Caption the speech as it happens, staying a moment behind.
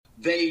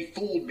they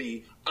fooled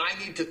me. I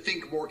need to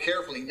think more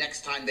carefully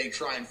next time they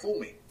try and fool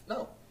me.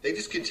 No, they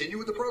just continue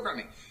with the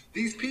programming.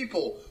 These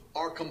people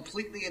are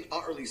completely and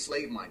utterly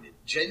slave-minded,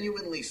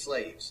 genuinely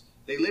slaves.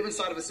 They live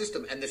inside of a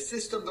system, and the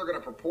system they're going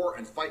to purport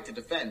and fight to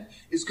defend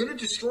is going to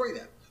destroy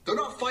them. They're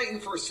not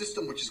fighting for a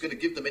system which is going to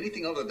give them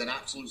anything other than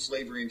absolute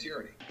slavery and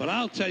tyranny. But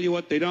I'll tell you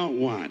what they don't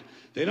want.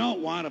 They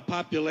don't want a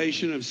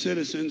population of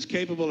citizens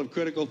capable of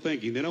critical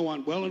thinking. They don't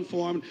want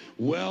well-informed,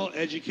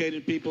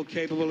 well-educated people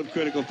capable of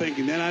critical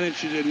thinking. They're not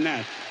interested in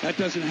that. That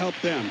doesn't help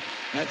them.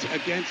 That's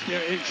against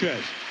their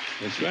interest.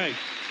 That's right.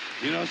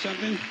 You know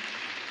something?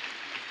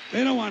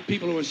 They don't want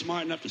people who are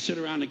smart enough to sit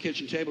around the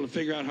kitchen table and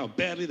figure out how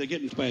badly they're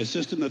getting by a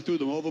system that threw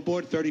them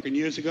overboard 30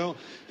 years ago.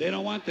 They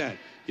don't want that.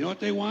 You know what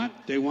they want?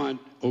 They want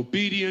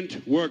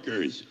obedient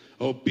workers.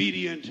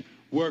 Obedient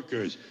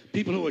workers.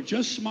 People who are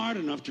just smart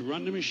enough to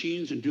run the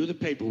machines and do the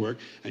paperwork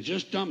and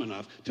just dumb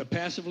enough to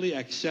passively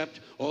accept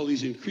all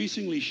these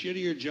increasingly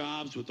shittier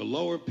jobs with the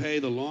lower pay,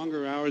 the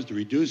longer hours, the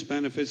reduced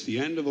benefits, the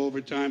end of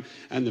overtime,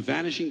 and the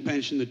vanishing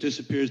pension that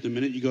disappears the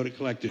minute you go to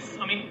collect it.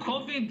 I mean,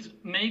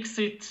 COVID makes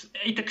it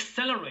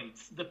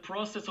accelerates the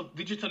process of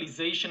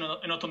digitalization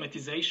and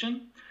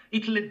automatization.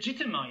 It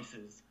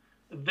legitimizes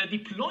the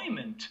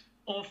deployment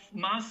of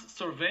mass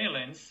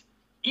surveillance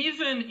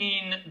even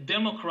in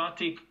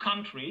democratic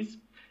countries,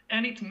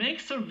 and it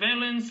makes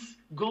surveillance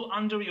go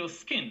under your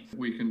skin.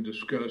 We can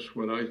discuss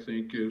what I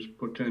think is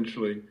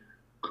potentially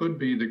could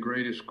be the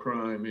greatest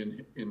crime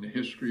in the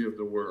history of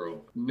the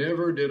world.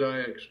 Never did I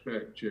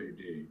expect,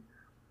 JD,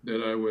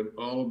 that I would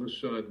all of a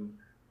sudden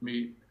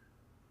meet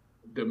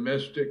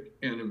domestic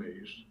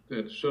enemies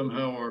that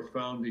somehow our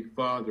founding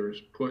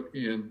fathers put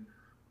in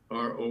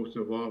our oath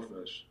of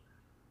office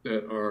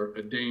that are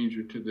a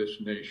danger to this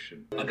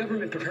nation. A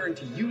government preparing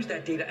to use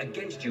that data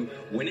against you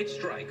when it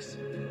strikes,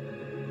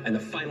 and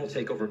the final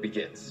takeover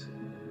begins.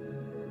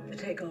 The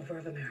takeover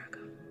of America.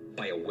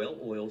 By a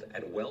well-oiled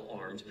and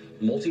well-armed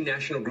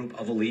multinational group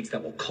of elites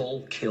that will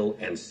cull, kill,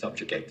 and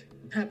subjugate.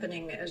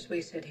 Happening as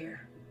we sit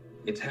here.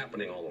 It's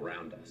happening all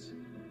around us.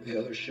 The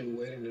other shoe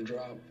waiting to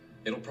drop.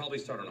 It'll probably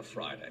start on a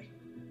Friday.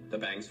 The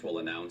banks will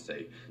announce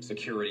a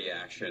security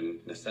action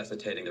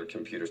necessitating their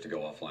computers to go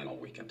offline all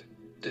weekend.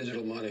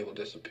 Digital money will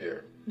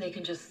disappear. They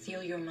can just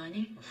steal your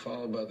money?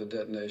 Followed by the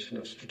detonation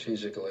of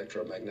strategic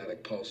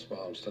electromagnetic pulse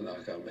bombs to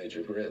knock out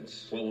major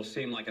grids. What will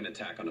seem like an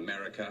attack on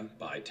America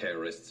by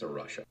terrorists or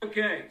Russia.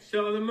 Okay,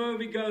 so the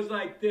movie goes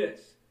like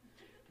this.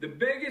 The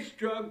biggest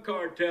drug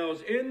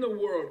cartels in the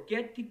world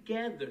get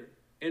together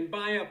and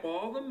buy up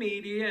all the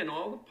media and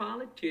all the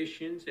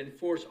politicians and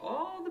force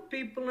all the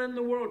people in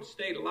the world to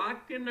stay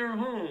locked in their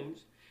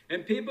homes,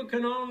 and people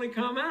can only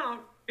come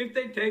out if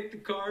they take the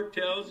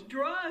cartel's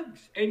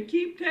drugs and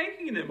keep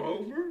taking them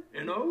over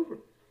and over.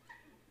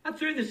 I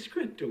threw the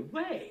script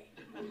away.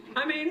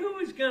 I mean, who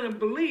is going to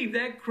believe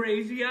that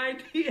crazy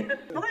idea?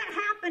 What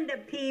happened to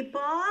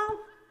people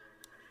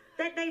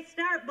that they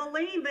start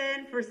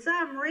believing for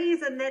some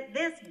reason that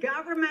this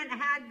government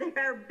had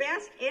their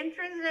best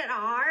interests at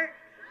heart?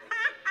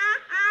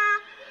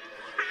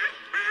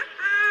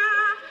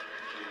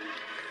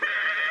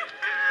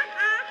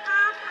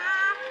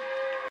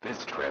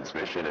 This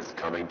transmission is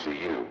coming to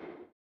you.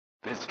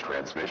 This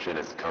transmission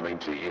is coming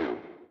to you.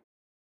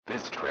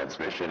 This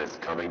transmission is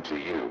coming to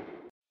you.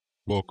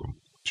 Welcome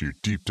to your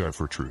deep dive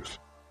for truth.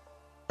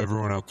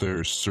 Everyone out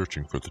there is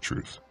searching for the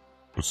truth,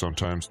 but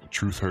sometimes the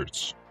truth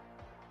hurts.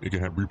 It can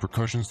have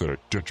repercussions that are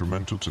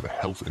detrimental to the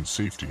health and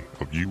safety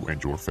of you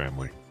and your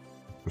family.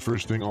 The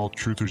first thing all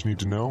truthers need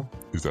to know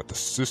is that the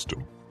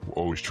system will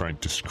always try and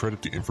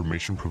discredit the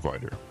information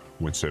provider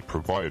when said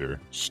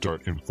provider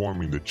start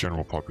informing the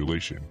general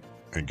population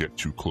and get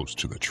too close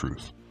to the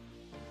truth.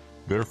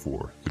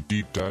 Therefore, the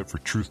Deep Dive for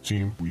Truth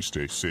team, we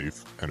stay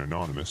safe and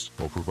anonymous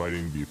while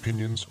providing the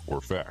opinions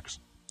or facts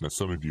that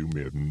some of you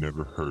may have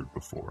never heard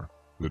before.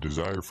 The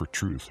desire for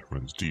truth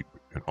runs deep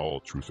in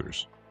all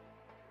truthers.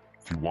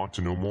 If you want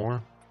to know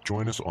more,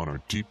 join us on our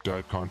Deep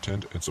Dive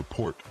content and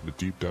support the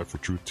Deep Dive for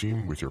Truth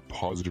team with your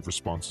positive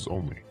responses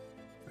only.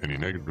 Any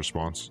negative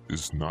response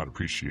is not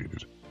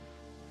appreciated.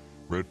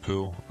 Red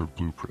pill or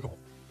blue pill,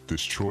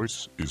 this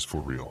choice is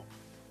for real.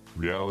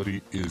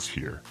 Reality is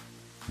here.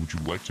 Would you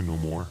like to know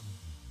more?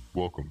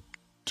 Welcome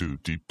to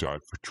Deep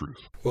Dive for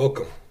Truth.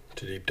 Welcome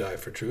to Deep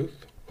Dive for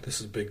Truth. This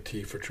is Big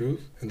T for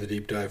Truth and the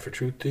Deep Dive for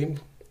Truth team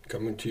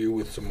coming to you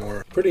with some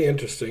more pretty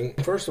interesting.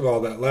 First of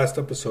all, that last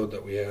episode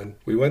that we had,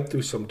 we went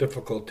through some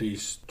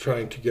difficulties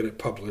trying to get it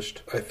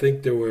published. I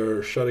think they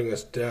were shutting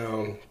us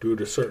down due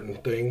to certain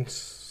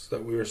things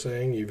that we were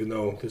saying, even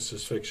though this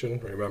is fiction.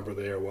 Remember,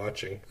 they are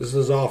watching. This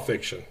is all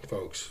fiction,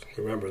 folks.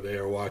 Remember, they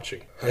are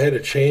watching. I had to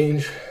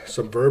change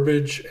some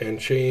verbiage and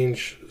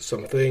change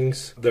some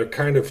things. They're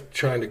kind of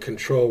trying to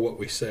control what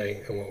we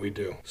say and what we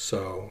do.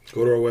 So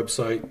go to our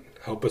website,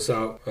 help us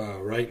out.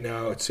 Right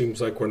now, it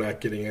seems like we're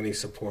not getting any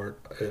support.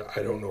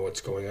 I don't know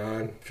what's going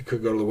on. If you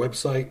could go to the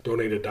website,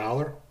 donate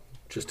 $1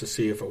 just to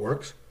see if it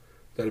works.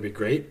 that'd be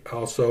great.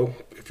 Also,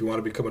 if you want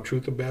to become a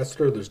Truth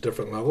Ambassador, there's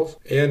different levels.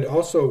 And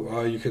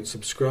also, you can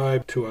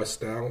subscribe to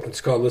us now.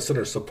 It's called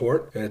Listener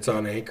Support, and it's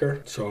on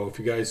Anchor. So if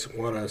you guys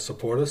want to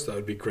support us, that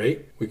would be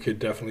great. We could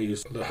definitely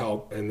use the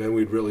help, and then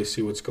we'd really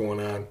see what's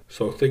going on.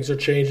 So things are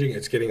changing.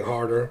 It's getting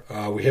harder.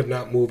 We have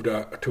not moved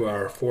to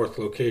our 4th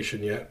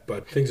location yet,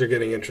 but things are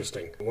getting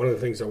interesting. One of the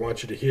things I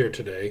want you to hear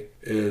today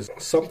is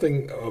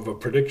something of a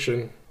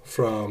prediction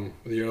from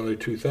the early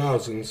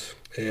 2000s,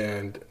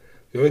 and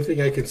the only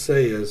thing I can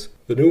say is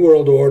the New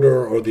World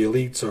Order or the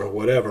elites or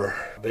whatever,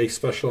 they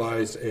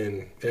specialize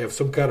in, they have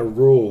some kind of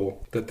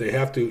rule that they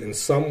have to in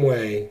some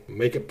way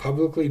make it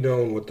publicly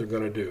known what they're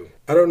going to do.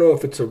 I don't know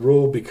if it's a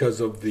rule because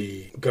of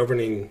the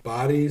governing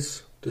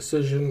body's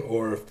decision,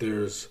 or if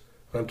there's,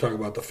 I'm talking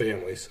about the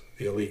families,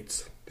 the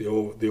elites,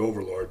 the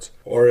overlords,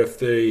 or if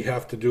they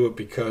have to do it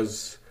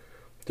because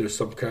there's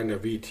some kind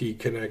of ET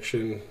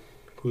connection.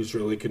 Who's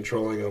really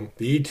controlling them?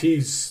 The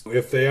ETs,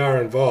 if they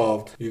are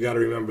involved, you got to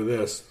remember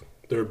this.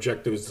 Their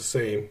objective is the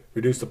same,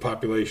 reduce the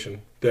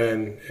population.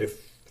 Then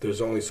if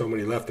there's only so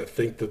many left that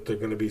think that they're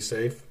going to be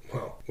safe,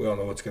 well, we all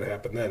know what's going to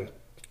happen then.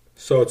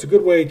 So it's a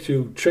good way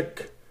to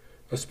trick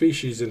a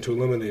species into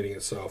eliminating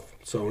itself.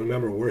 So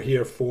remember, we're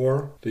here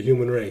for the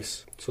human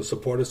race. So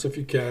support us if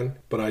you can.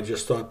 But I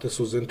just thought this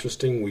was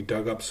interesting. We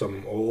dug up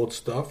some old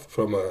stuff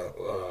from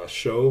a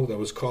show that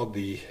was called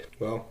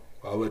well,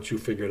 I'll let you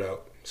figure it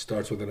out.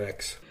 Starts with an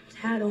X.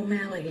 Tad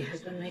O'Malley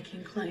has been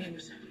making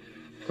claims.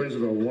 Claims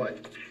about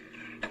what?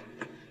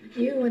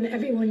 You and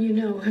everyone you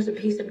know has a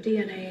piece of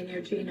DNA in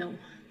your genome,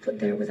 put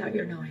there without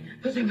your knowing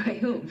it. Put there by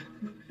whom?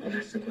 Well,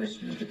 that's the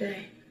question of the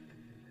day.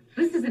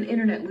 This is an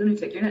internet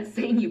lunatic. You're not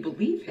saying you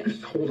believe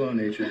him. Hold on,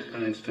 Agent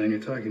Einstein.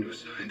 You're talking to a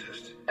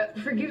scientist.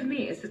 Forgive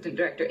me, Assistant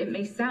Director. It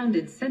may sound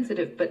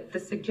insensitive, but the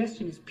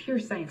suggestion is pure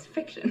science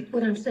fiction.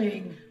 What I'm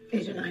saying,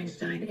 Agent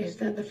Einstein, is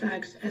that the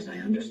facts, as I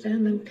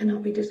understand them,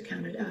 cannot be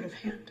discounted out of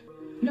hand.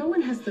 No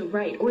one has the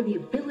right or the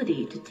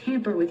ability to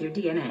tamper with your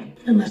DNA.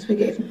 Unless we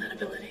gave them that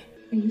ability.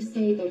 When you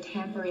say they're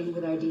tampering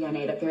with our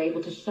DNA, that they're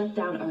able to shut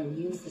down our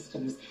immune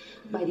systems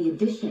by the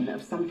addition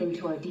of something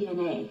to our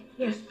DNA.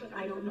 Yes, but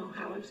I don't know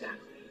how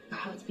exactly. Or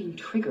how it's being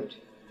triggered.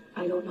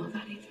 I don't know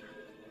that either.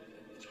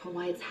 Or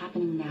why it's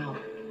happening now.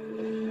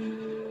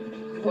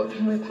 What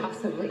can we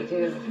possibly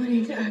do? We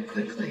need to act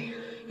quickly.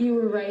 You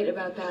were right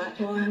about that.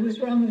 Well, I was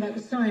wrong about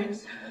the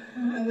science.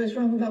 I was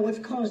wrong about what's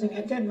causing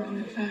it. Dead wrong,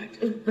 in fact.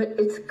 But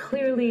it's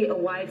clearly a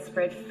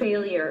widespread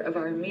failure of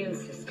our immune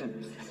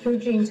systems. Through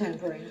gene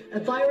tampering. A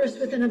virus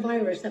within a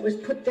virus that was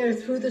put there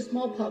through the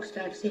smallpox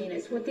vaccine.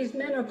 It's what these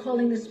men are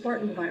calling the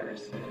Spartan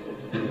virus.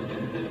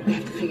 We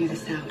have to figure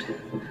this out.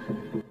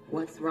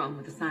 What's wrong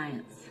with the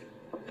science?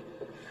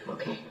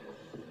 Okay.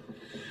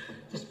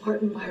 The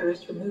Spartan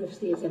virus removes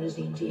the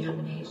adenosine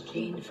deaminase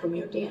gene from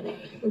your DNA.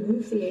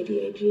 Remove the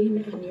ADA gene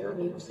and your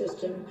immune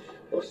system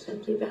will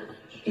simply vanish.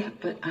 Yeah,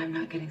 but I'm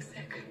not getting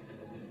sick.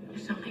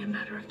 It's only a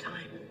matter of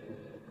time.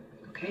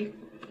 Okay,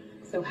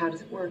 so how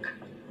does it work?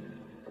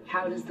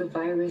 How does the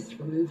virus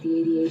remove the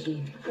ADA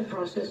gene? A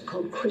process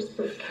called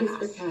CRISPR-Cas.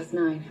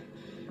 CRISPR-Cas9.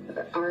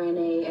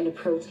 RNA and a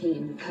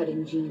protein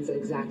cutting genes at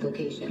exact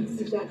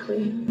locations.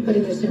 Exactly. But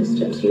in this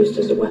instance, used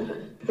as a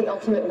weapon. The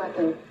ultimate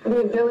weapon.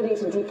 The ability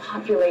to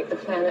depopulate the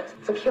planet.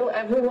 To kill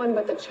everyone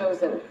but the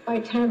chosen. By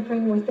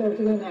tampering with their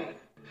DNA.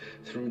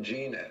 Through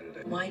gene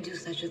editing. Why do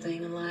such a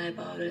thing and lie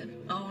about it?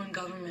 Our own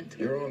government.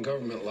 Your own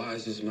government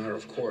lies as a matter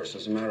of course,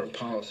 as a matter of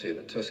policy.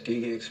 The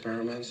Tuskegee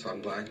experiments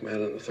on black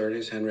men in the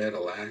 30s, Henrietta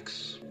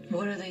Lacks.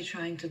 What are they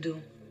trying to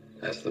do?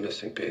 That's the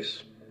missing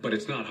piece. But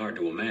it's not hard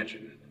to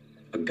imagine.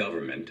 A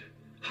government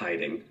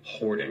hiding,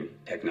 hoarding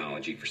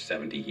technology for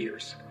 70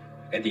 years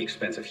at the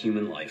expense of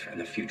human life and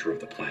the future of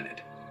the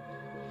planet.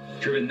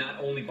 Driven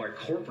not only by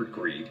corporate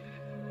greed,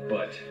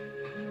 but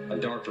a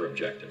darker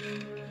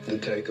objective. The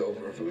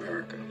takeover of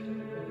America.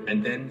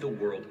 And then the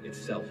world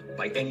itself,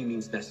 by any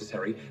means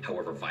necessary,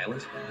 however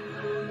violent,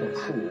 or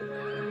cruel,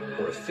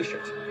 or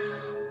efficient.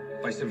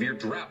 By severe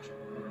drought,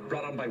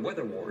 brought on by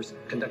weather wars,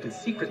 conducted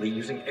secretly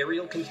using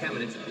aerial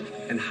contaminants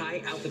and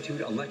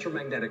high-altitude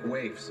electromagnetic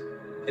waves.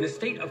 In a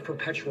state of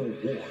perpetual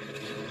war,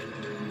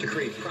 to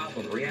create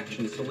problem,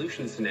 reaction,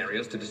 solution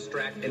scenarios to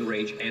distract,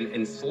 enrage, and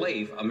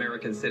enslave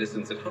American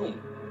citizens at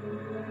home.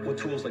 With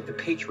tools like the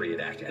Patriot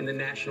Act and the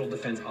National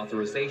Defense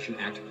Authorization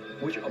Act,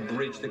 which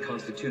abridge the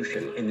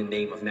Constitution in the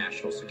name of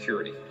national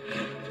security.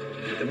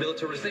 The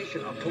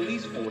militarization of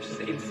police forces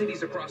in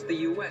cities across the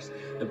U.S.,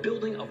 the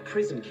building of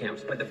prison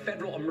camps by the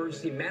Federal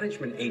Emergency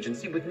Management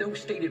Agency with no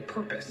stated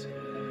purpose.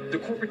 The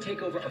corporate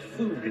takeover of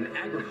food and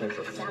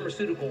agriculture,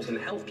 pharmaceuticals and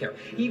healthcare,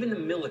 even the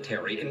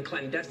military in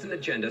clandestine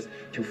agendas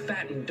to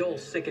fatten, dull,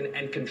 sicken,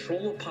 and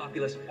control a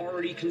populace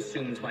already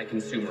consumed by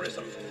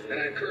consumerism. And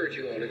I encourage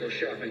you all to go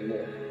shopping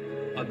more.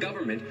 A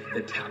government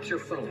that taps your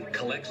phone,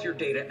 collects your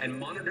data, and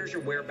monitors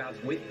your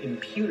whereabouts with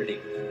impunity.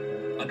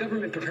 A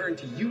government preparing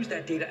to use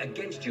that data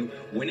against you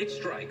when it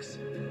strikes.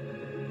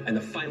 And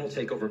the final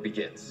takeover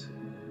begins.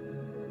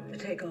 The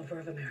takeover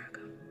of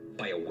America.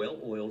 By a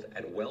well-oiled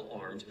and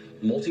well-armed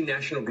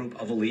multinational group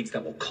of elites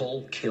that will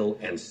cull, kill,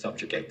 and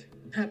subjugate.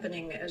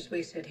 Happening as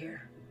we sit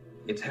here.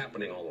 It's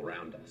happening all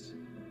around us.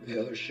 The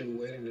other shoe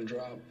waiting to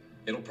drop?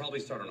 It'll probably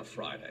start on a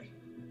Friday.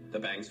 The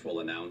banks will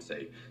announce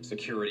a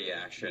security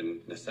action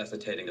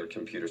necessitating their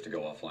computers to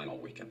go offline all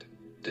weekend.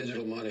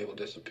 Digital money will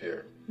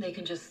disappear. They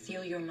can just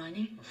steal your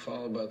money?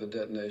 Followed by the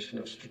detonation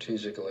of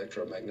strategic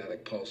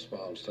electromagnetic pulse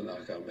bombs to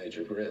knock out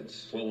major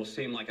grids. What will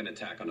seem like an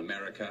attack on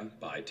America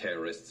by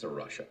terrorists or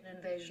Russia. An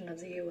invasion of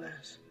the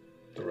U.S.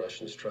 The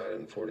Russians tried it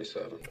in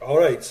 47. All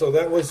right, so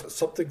that was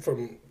something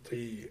from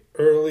the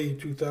early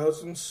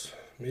 2000s,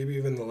 maybe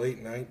even the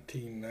late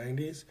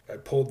 1990s. I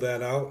pulled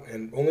that out,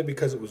 and only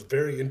because it was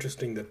very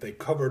interesting that they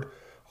covered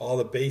all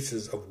the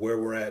bases of where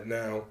we're at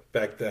now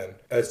back then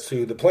as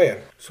to the plan.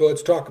 So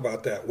let's talk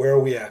about that. Where are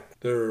we at?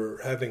 They're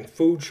having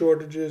food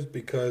shortages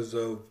because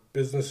of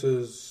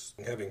businesses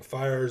having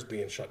fires,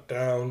 being shut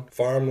down.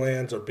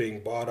 Farmlands are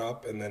being bought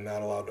up and then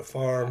not allowed to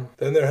farm.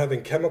 Then they're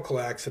having chemical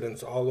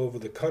accidents all over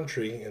the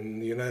country. In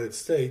the United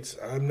States,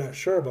 I'm not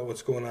sure about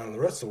what's going on in the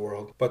rest of the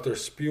world, but they're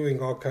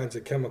spewing all kinds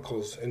of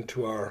chemicals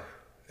into our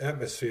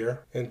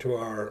atmosphere, into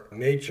our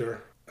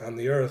nature on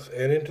the earth,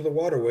 and into the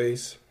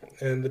waterways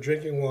and the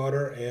drinking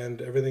water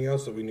and everything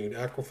else that we need,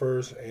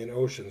 aquifers and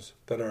oceans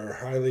that are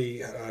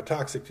highly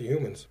toxic to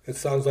humans. It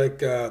sounds like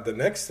the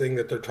next thing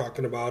that they're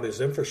talking about is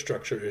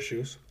infrastructure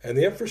issues. And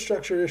the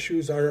infrastructure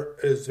issues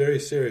is very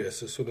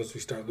serious. As soon as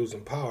we start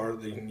losing power,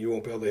 then you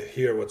won't be able to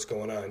hear what's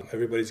going on.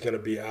 Everybody's going to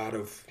be out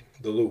of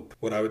the loop.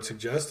 What I would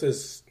suggest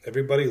is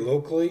everybody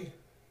locally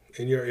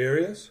in your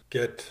areas,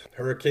 get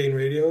hurricane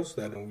radios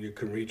that you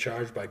can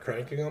recharge by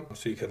cranking them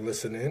so you can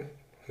listen in.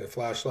 The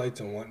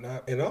flashlights and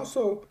whatnot, and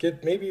also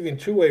get maybe even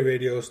two-way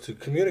radios to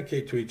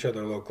communicate to each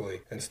other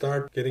locally and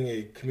start getting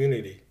a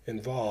community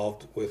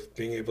involved with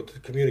being able to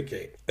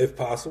communicate. If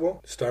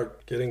possible,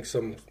 start getting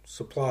some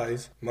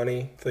supplies,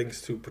 money,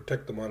 things to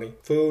protect the money,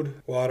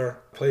 food, water,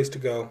 place to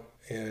go,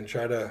 and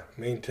try to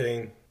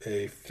maintain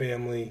a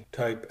family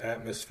type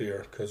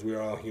atmosphere because we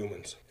are all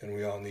humans and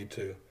we all need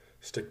to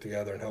stick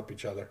together and help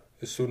each other.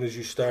 As soon as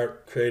you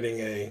start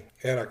creating an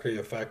anarchy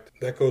effect,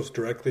 that goes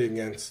directly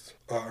against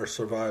our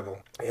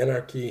survival.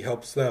 Anarchy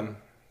helps them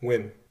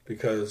win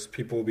because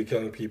people will be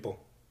killing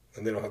people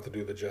and they don't have to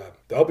do the job.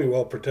 They'll be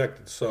well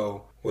protected.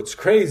 So what's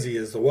crazy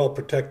is the well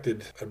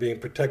protected are being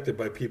protected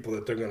by people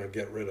that they're going to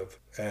get rid of,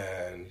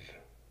 and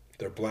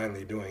they're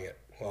blindly doing it.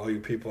 All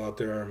you people out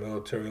there in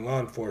military and law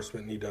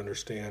enforcement need to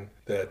understand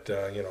that,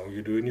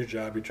 you're doing your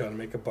job, you're trying to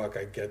make a buck.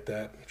 I get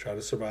that. Try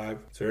to survive.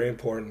 It's very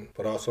important.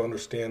 But also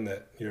understand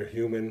that your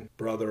human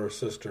brother or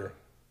sister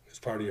is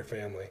part of your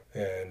family.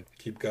 And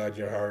keep God in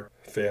your heart,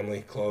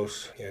 family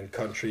close, and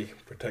country.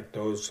 Protect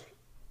those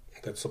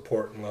that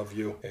support and love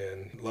you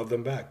and love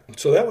them back.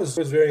 So that was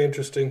very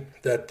interesting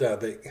that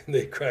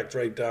they cracked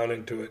right down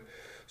into it.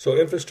 So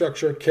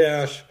infrastructure,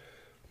 cash,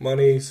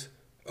 monies.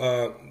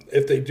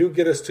 If they do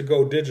get us to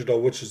go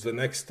digital, which is the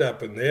next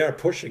step, and they are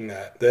pushing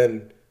that,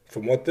 then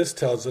from what this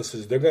tells us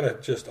is they're going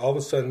to just all of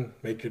a sudden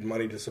make your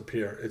money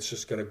disappear. It's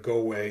just going to go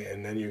away,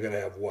 and then you're going to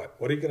have what?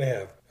 What are you going to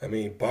have? I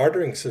mean,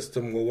 bartering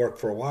system will work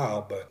for a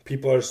while, but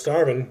people are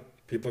starving.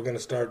 People are going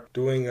to start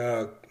doing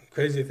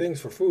crazy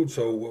things for food.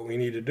 So what we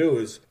need to do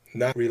is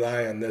not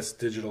rely on this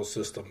digital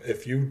system.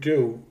 If you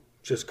do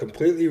just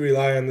completely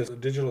rely on this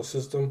digital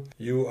system,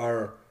 you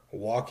are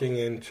walking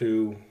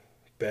into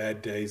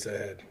bad days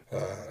ahead.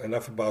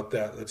 Enough about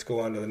that. Let's go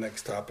on to the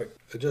next topic.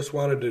 I just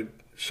wanted to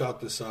shout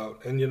this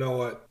out. And you know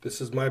what?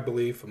 This is my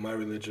belief and my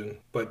religion.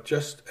 But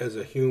just as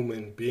a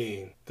human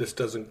being, this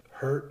doesn't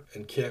hurt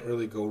and can't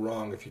really go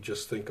wrong if you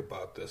just think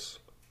about this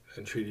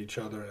and treat each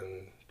other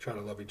and try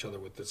to love each other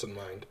with this in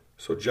mind.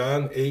 So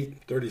John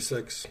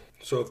 8:36.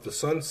 So if the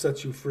Son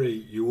sets you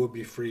free, you will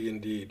be free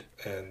indeed.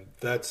 And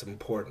that's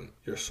important.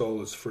 Your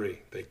soul is free.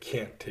 They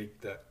can't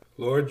take that.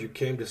 Lord, you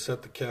came to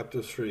set the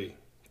captives free.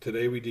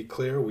 Today we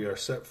declare we are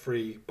set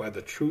free by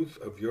the truth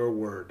of your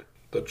word.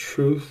 The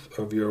truth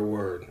of your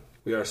word.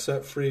 We are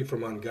set free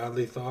from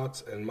ungodly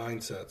thoughts and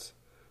mindsets.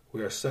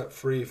 We are set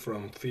free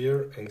from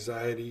fear,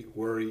 anxiety,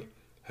 worry,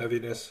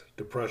 heaviness,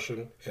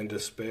 depression, and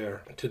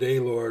despair. Today,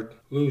 Lord,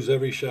 loose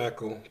every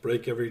shackle,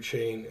 break every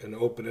chain, and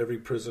open every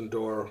prison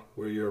door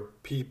where your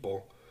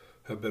people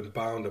have been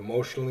bound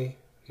emotionally,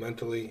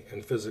 mentally,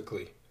 and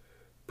physically.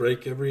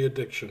 Break every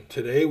addiction.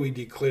 Today we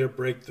declare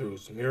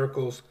breakthroughs,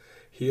 miracles,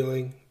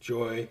 healing,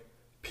 joy,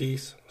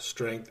 peace,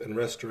 strength, and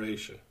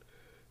restoration.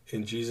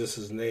 In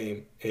Jesus'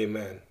 name,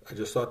 amen. I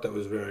just thought that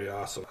was very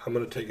awesome. I'm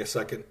going to take a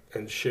second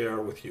and share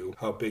with you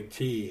how Big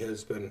T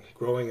has been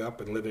growing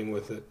up and living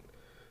with it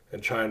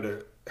and trying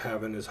to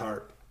have in his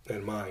heart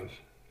and mind.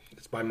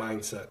 It's my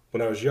mindset.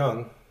 When I was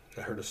young,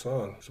 I heard a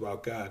song. It's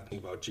about God,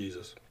 about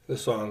Jesus.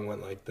 This song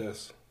went like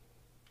this.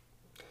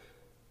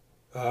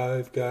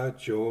 I've got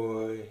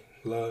joy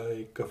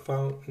like a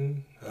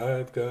fountain.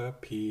 I've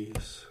got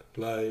peace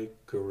like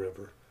a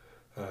river.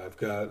 I've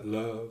got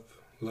love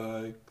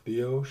like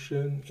the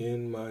ocean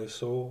in my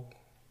soul.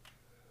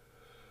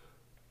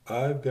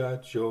 I've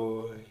got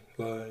joy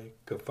like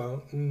a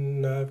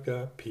fountain. I've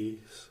got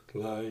peace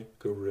like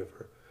a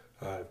river.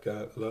 I've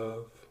got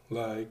love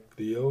like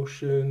the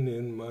ocean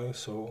in my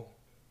soul.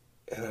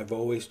 And I've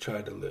always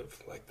tried to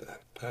live like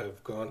that.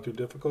 I've gone through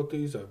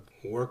difficulties. I've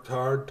worked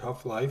hard,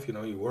 tough life. You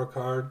know, you work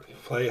hard, you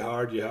play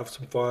hard, you have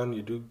some fun,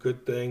 you do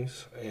good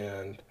things.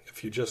 And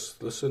if you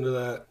just listen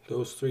to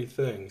those three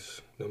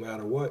things, no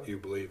matter what you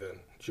believe in,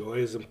 joy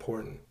is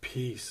important,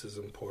 peace is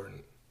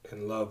important,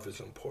 and love is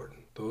important.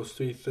 Those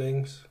three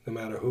things, no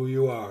matter who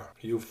you are,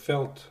 you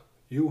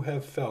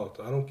have felt,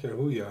 I don't care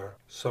who you are,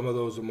 some of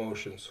those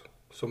emotions,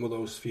 some of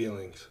those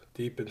feelings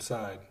deep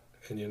inside.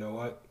 And you know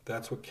what?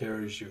 That's what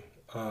carries you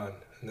on.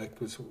 And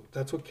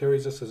that's what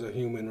carries us as a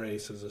human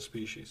race, as a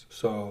species.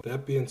 So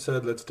that being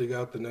said, let's dig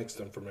out the next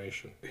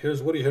information.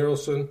 Here's Woody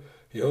Harrelson.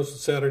 He hosted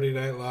Saturday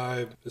Night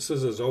Live. This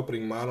is his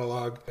opening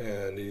monologue,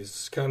 and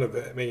he's kind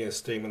of making a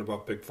statement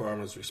about Big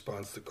Pharma's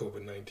response to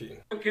COVID-19.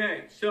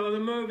 Okay, so the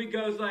movie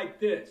goes like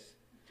this.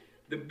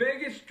 The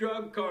biggest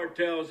drug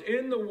cartels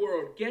in the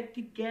world get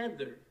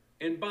together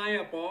and buy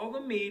up all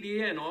the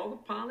media and all the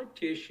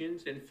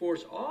politicians and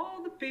force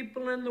all the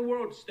people in the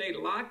world to stay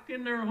locked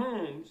in their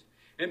homes.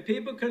 And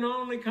people can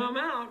only come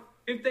out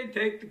if they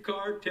take the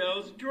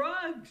cartel's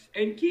drugs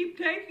and keep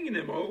taking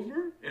them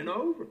over and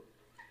over.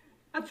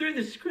 I threw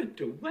the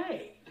script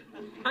away.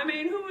 I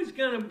mean, who is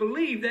going to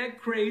believe that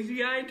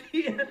crazy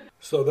idea?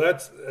 So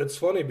it's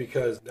funny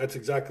because that's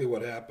exactly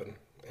what happened.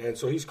 And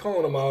so he's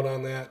calling them out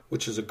on that,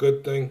 which is a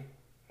good thing.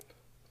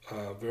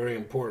 Very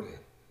important.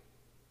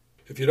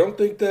 If you don't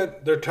think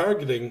that they're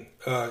targeting,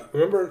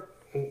 remember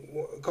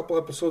a couple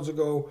episodes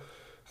ago,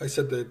 I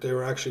said that they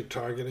were actually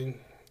targeting.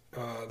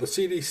 The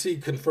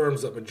CDC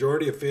confirms that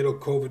majority of fatal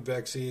COVID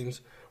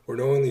vaccines were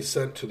knowingly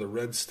sent to the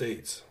red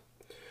states.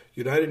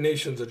 United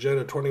Nations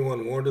Agenda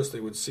 21 warned us they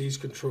would seize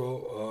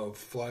control of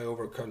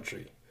flyover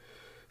country.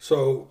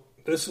 So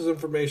this is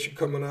information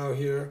coming out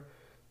here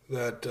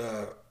that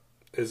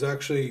is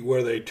actually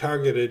where they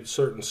targeted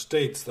certain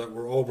states that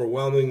were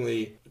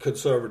overwhelmingly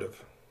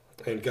conservative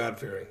and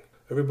God-fearing.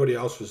 Everybody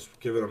else was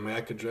given a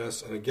MAC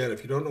address. And again,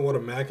 if you don't know what a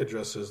MAC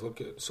address is,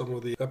 look at some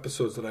of the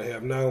episodes that I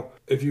have. Now,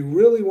 if you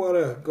really want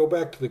to go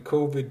back to the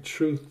COVID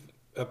truth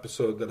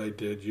episode that I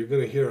did, you're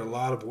going to hear a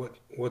lot of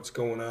what's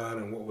going on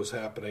and what was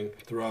happening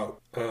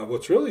throughout.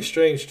 What's really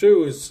strange,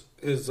 too, is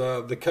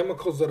the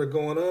chemicals that are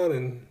going on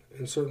in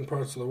certain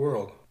parts of the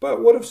world.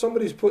 But what if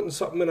somebody's putting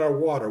something in our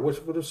water?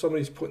 What if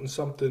somebody's putting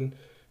something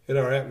in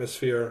our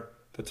atmosphere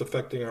that's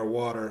affecting our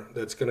water,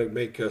 that's going to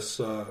make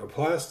us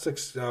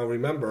plastics, now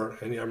remember,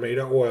 and are made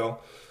of oil,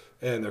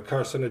 and they're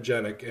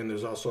carcinogenic, and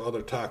there's also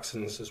other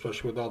toxins,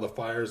 especially with all the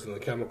fires and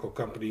the chemical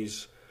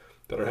companies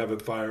that are having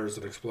fires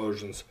and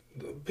explosions.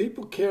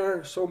 People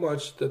care so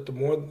much that the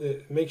more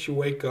it makes you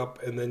wake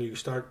up, and then you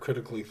start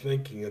critically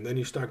thinking, and then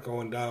you start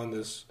going down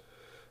this,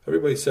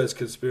 everybody says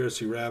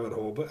conspiracy rabbit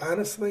hole, but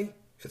honestly,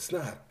 it's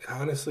not.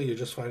 Honestly, you're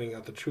just finding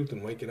out the truth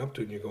and waking up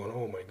to it, and you're going,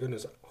 oh my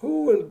goodness,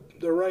 who in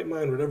their right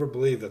mind would ever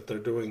believe that they're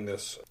doing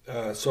this?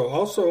 So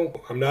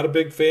also, I'm not a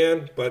big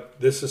fan, but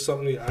this is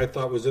something I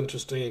thought was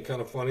interesting and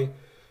kind of funny.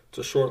 It's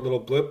a short little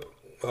blip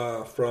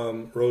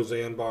from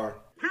Roseanne Barr.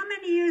 How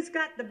many of you's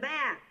got the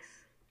backs?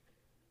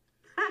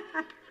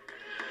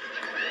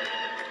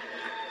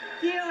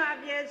 Few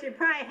of you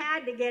probably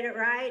had to get it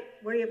right.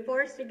 Were you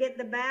forced to get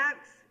the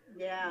backs?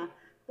 Yeah.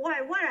 Boy,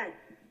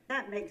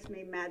 that makes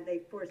me mad. They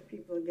force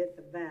people to get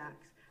the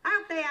backs. I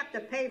hope they have to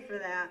pay for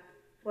that,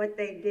 what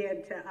they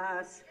did to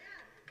us.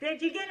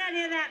 Did you get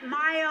any of that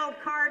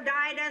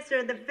myocarditis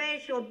or the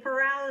facial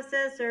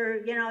paralysis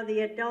or,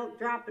 the adult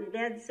dropping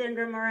dead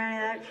syndrome or any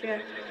of that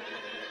shit?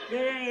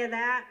 Get any of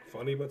that?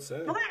 Funny but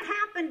sad. What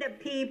happened to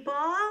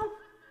people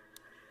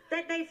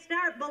that they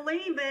start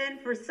believing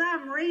for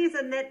some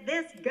reason that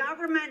this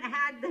government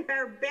had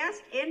their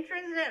best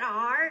interests at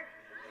heart?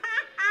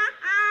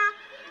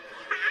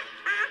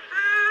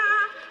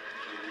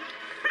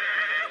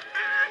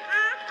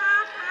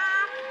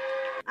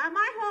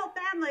 My whole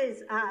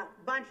family's a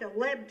bunch of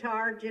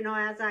libtards,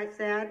 as I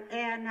said,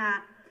 and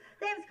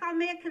they was calling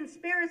me a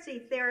conspiracy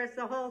theorist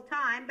the whole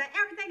time, but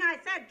everything I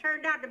said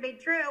turned out to be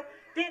true.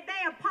 Did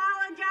they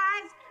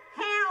apologize?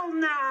 Hell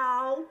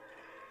no.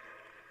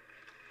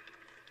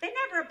 They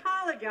never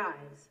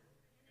apologize.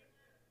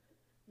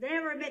 They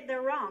never admit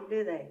they're wrong,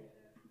 do they?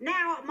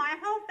 Now, my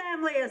whole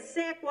family is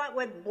sick, what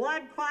with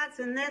blood clots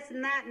and this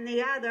and that and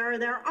the other.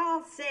 They're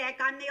all sick.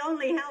 I'm the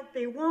only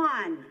healthy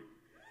one.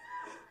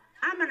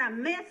 I'm going to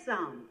miss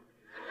them.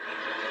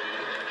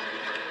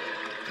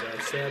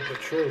 That's sad but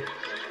true.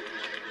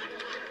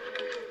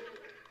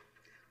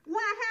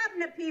 What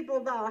happened to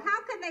people, though?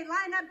 How can they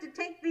line up to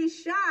take these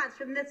shots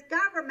from this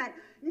government,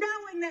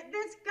 knowing that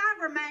this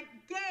government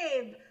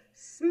gave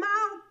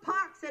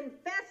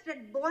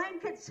smallpox-infested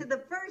blankets to the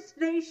First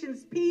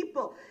Nations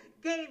people,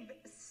 gave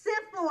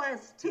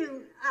syphilis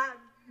to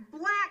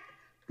black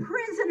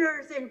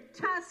prisoners in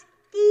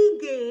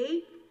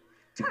Tuskegee,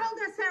 told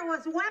us there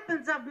was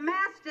weapons of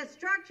mass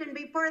destruction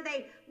before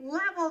they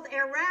leveled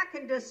Iraq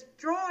and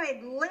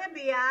destroyed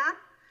Libya,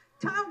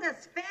 told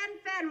us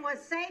Fen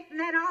was safe, and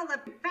then all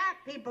the fat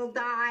people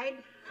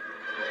died.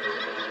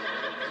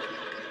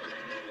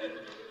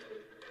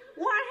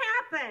 What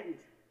happened?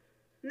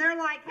 And they're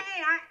like,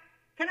 hey,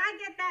 can I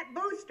get that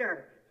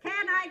booster?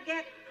 Can I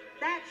get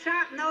that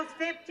shot and those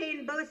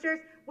 15 boosters?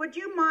 Would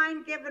you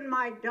mind giving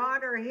my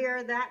daughter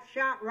here that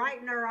shot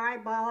right in her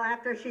eyeball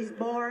after she's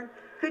born?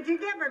 Could you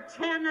give her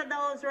 10 of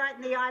those right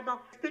in the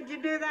eyeball? Could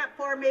you do that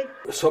for me?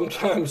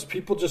 Sometimes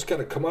people just got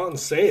to come out and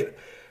say it.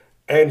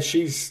 And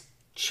she's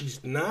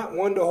not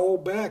one to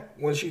hold back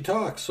when she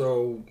talks.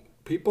 So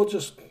people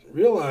just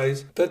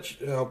realize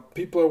that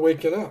people are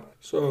waking up.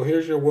 So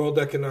here's your World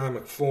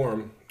Economic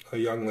Forum, a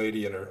young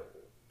lady in her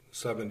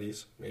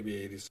 70s, maybe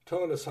 80s,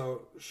 telling us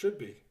how it should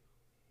be.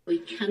 We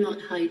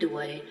cannot hide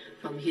away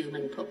from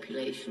human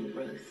population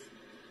growth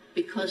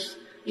because,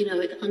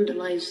 it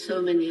underlies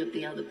so many of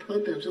the other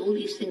problems. All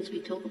these things we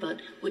talk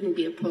about wouldn't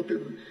be a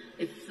problem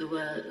if there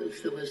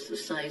was the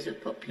size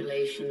of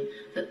population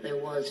that there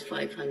was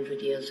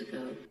 500 years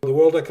ago. The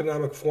World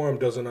Economic Forum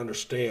doesn't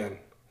understand,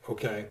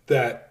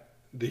 that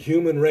the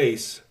human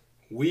race,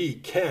 we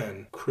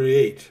can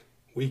create,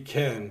 we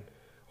can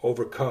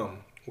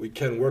overcome. We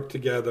can work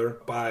together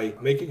by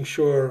making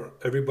sure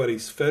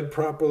everybody's fed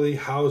properly,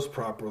 housed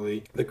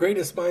properly. The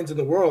greatest minds in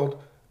the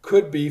world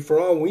could be, for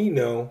all we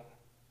know,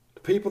 the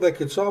people that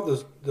could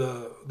solve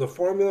the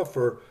formula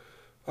for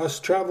us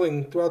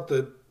traveling throughout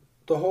the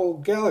whole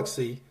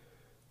galaxy.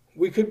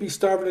 We could be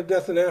starving to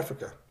death in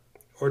Africa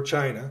or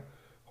China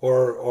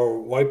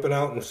or wiping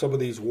out in some of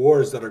these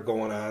wars that are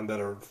going on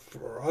that are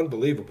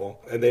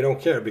unbelievable. And they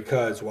don't care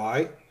because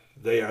why?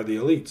 They are the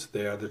elites.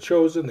 They are the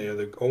chosen. They are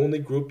the only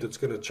group that's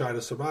going to try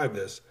to survive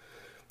this.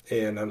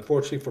 And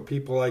unfortunately for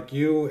people like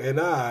you and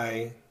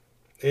I,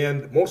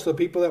 and most of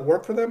the people that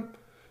work for them,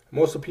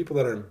 most of the people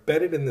that are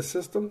embedded in the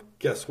system,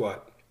 guess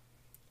what?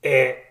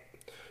 You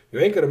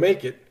ain't going to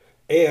make it.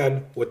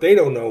 And what they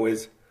don't know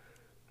is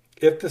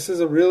if this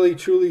is a really,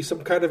 truly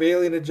some kind of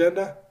alien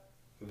agenda,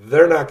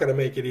 they're not going to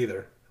make it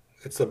either.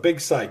 It's a big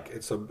psych.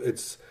 It's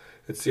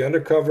the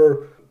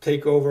undercover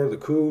takeover, the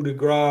coup de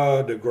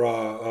grace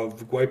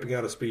of wiping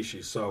out a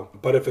species. So,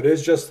 but if it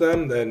is just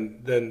them, then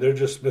they're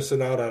just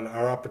missing out on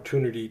our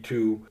opportunity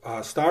to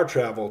star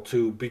travel,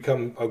 to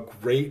become a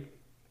great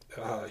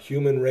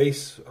human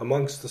race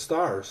amongst the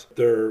stars.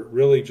 They're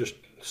really just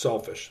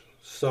selfish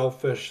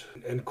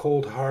and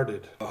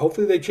cold-hearted.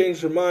 Hopefully they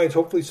change their minds.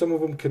 Hopefully some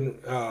of them can,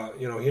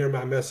 hear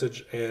my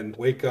message and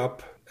wake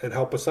up and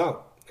help us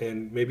out.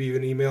 And maybe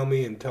even email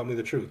me and tell me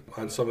the truth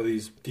on some of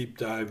these deep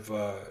dive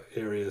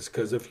areas.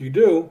 Because if you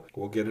do,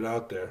 we'll get it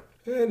out there.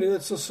 And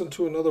let's listen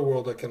to another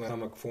World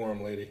Economic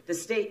Forum lady. The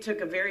state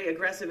took a very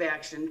aggressive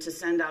action to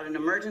send out an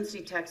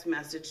emergency text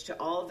message to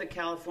all of the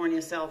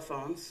California cell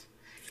phones.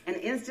 And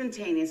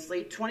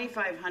instantaneously,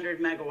 2,500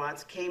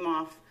 megawatts came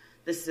off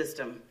the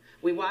system.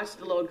 We watched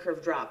the load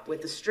curve drop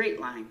with a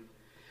straight line,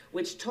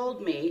 which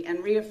told me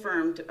and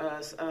reaffirmed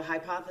a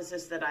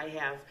hypothesis that I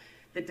have,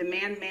 that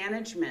demand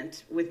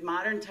management with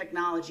modern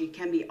technology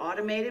can be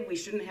automated. We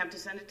shouldn't have to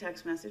send a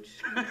text message.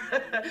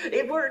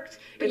 It worked.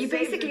 But you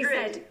basically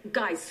said,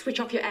 guys, switch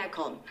off your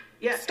aircon.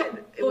 Yeah, stop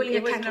boiling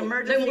it was kettle. an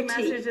emergency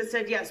message that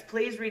said, yes,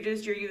 please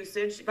reduce your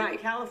usage. Right. And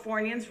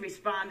Californians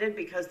responded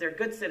because they're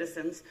good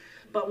citizens.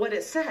 But what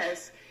it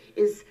says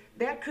is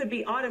that could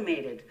be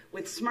automated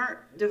with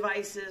smart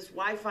devices,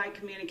 Wi-Fi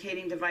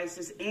communicating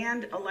devices,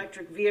 and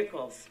electric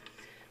vehicles.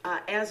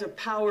 As a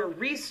power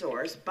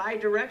resource,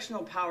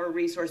 bidirectional power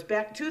resource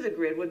back to the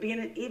grid would be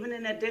even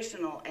an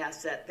additional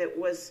asset that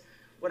was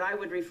what I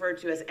would refer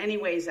to as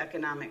anyways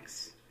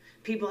economics.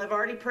 People have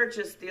already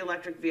purchased the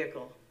electric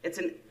vehicle. It's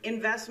an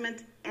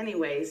investment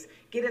anyways.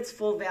 Get its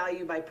full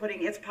value by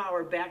putting its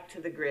power back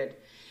to the grid.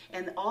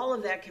 And all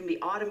of that can be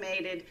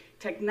automated.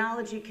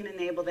 Technology can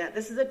enable that.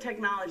 This is a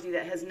technology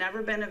that has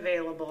never been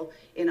available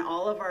in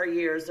all of our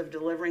years of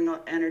delivering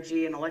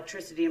energy and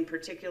electricity in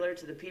particular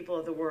to the people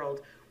of the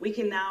world. We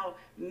can now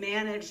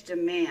manage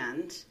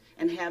demand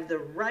and have the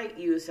right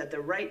use at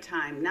the right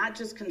time, not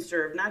just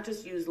conserve, not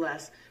just use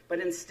less, but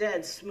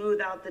instead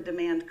smooth out the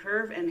demand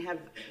curve and have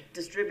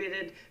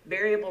distributed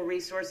variable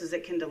resources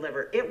that can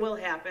deliver. It will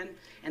happen,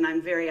 and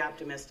I'm very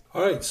optimistic.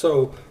 All right,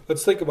 so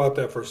let's think about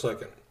that for a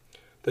second.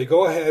 They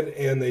go ahead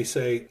and they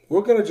say,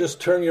 we're going to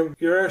just turn your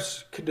air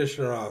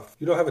conditioner off.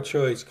 You don't have a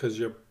choice because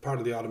you're part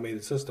of the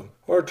automated system.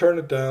 Or turn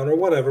it down or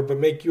whatever, but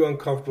make you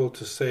uncomfortable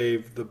to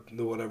save the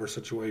whatever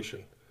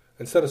situation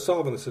instead of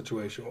solving the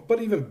situation.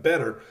 But even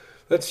better,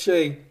 let's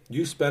say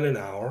you spend an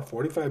hour,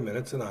 45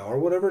 minutes, an hour,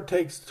 whatever it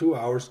takes, 2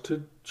 hours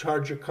to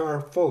charge your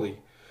car fully.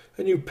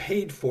 And you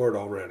paid for it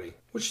already.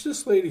 Which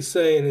this lady's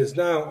saying is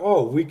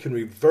now, we can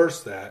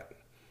reverse that.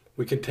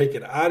 We can take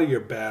it out of your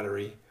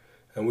battery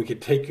and we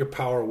could take your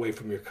power away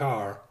from your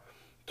car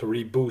to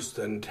reboost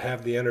and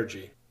have the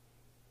energy.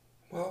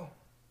 Well,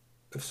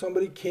 if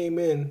somebody came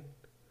in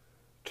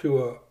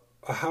to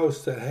a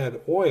house that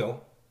had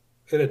oil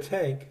in a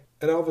tank,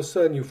 and all of a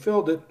sudden you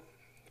filled it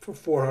for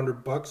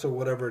 $400 or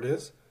whatever it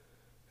is,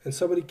 and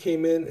somebody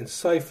came in and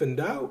siphoned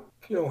out,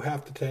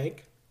 half the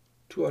tank,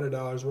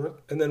 $200 worth,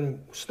 and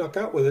then snuck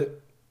out with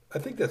it, I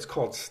think that's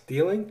called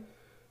stealing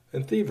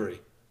and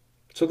thievery.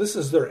 So this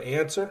is their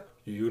answer.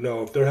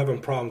 If they're having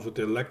problems with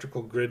the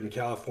electrical grid in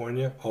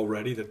California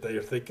already, that they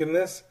are thinking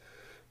this,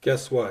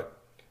 guess what?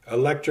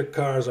 Electric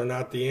cars are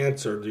not the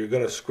answer. You're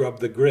going to scrub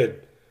the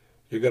grid.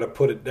 You're going to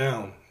put it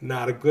down.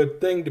 Not a good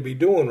thing to be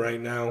doing right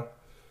now.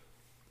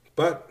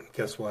 But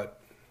guess what?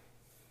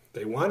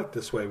 They want it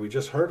this way. We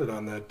just heard it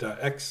on that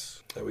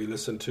X that we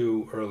listened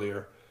to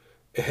earlier.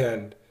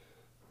 And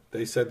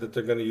they said that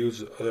they're going to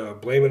use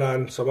blame it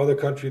on some other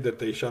country that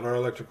they shut our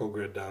electrical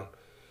grid down.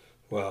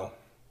 Well,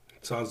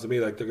 it sounds to me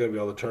like they're going to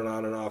be able to turn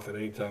on and off at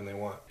any time they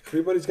want.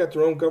 Everybody's got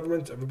their own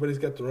governments. Everybody's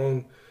got their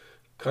own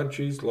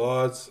countries,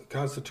 laws,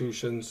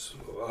 constitutions,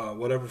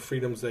 whatever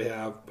freedoms they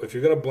have. If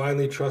you're going to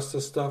blindly trust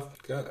this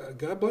stuff,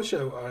 God bless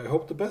you. I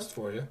hope the best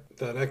for you.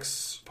 That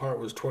X part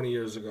was 20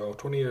 years ago.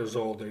 20 years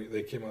old,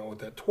 they came out with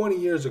that. 20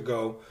 years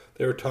ago,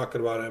 they were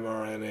talking about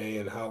mRNA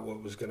and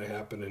what was going to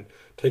happen and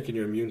taking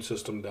your immune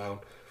system down.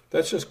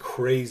 That's just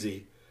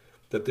crazy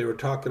that they were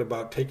talking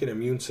about taking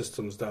immune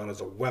systems down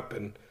as a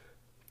weapon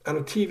on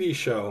a TV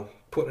show,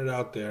 putting it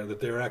out there, that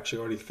they were actually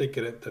already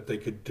thinking it, that they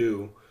could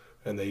do,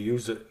 and they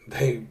use it.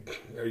 They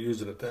are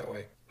using it that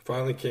way.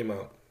 Finally came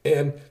out.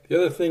 And the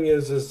other thing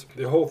is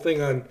the whole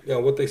thing on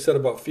what they said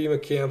about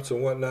FEMA camps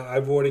and whatnot.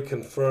 I've already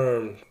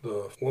confirmed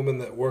the woman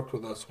that worked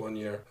with us one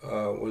year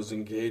was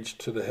engaged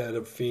to the head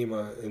of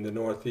FEMA in the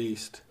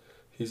Northeast.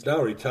 He's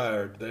now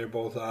retired. They're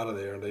both out of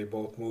there. They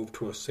both moved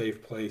to a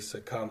safe place,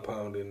 a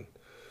compound in,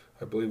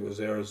 I believe it was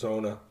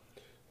Arizona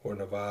or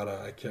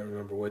Nevada. I can't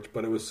remember which,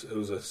 but it was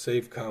a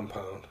safe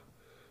compound.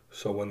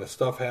 So when the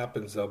stuff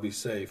happens, they'll be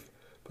safe.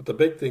 But the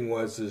big thing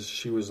is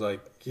she was like,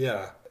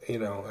 yeah,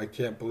 I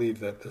can't believe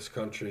that this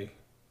country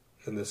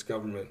and this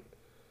government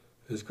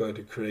is going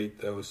to create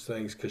those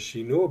things, because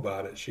she knew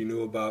about it. She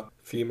knew about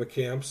FEMA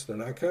camps. They're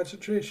not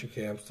concentration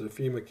camps, they're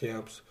FEMA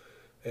camps.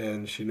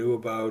 And she knew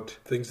about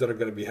things that are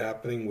going to be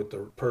happening with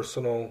the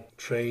personal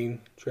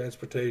train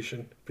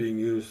transportation being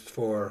used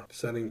for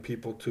sending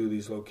people to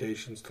these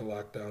locations to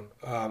lock down.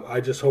 I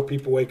just hope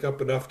people wake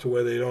up enough to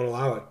where they don't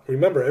allow it.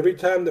 Remember, every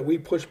time that we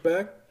push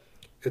back,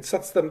 it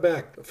sets them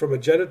back. From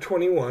Agenda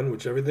 21,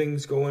 which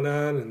everything's going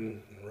on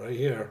and right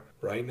here,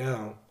 right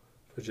now,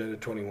 for Agenda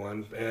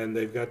 21, and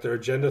they've got their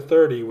Agenda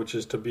 30, which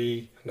is to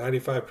be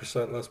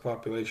 95% less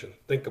population.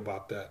 Think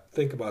about that.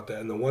 Think about that.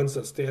 And the ones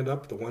that stand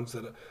up, the ones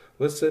that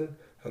listen,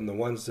 and the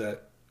ones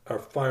that are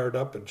fired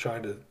up and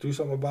trying to do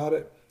something about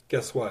it,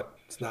 guess what?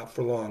 It's not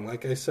for long.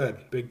 Like I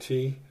said, Big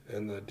T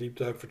and the Deep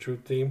Dive for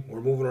Truth team,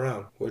 we're moving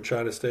around. We're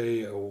trying to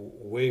stay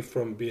away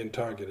from being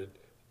targeted.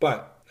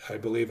 But I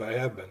believe I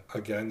have been.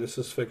 Again, this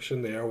is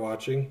fiction. They are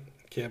watching.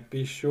 Can't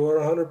be sure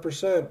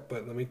 100%,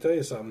 but let me tell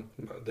you something.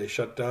 They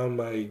shut down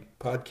my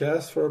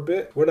podcast for a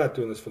bit. We're not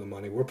doing this for the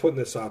money. We're putting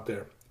this out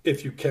there.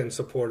 If you can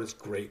support us,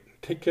 great.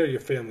 Take care of your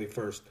family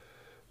first.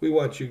 We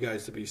want you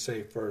guys to be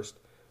safe first.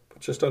 But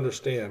just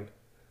understand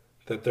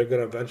that they're going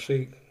to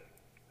eventually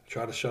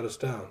try to shut us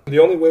down. The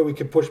only way we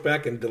can push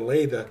back and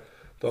delay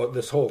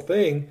this whole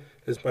thing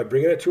is by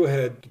bringing it to a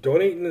head,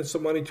 donating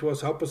some money to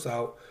us, help us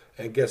out,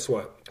 and guess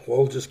what?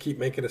 We'll just keep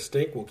making a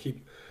stink. We'll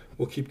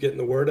keep getting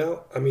the word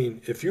out. I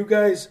mean, if you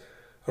guys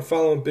are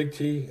following Big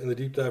T and the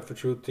Deep Dive for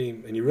Truth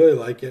team and you really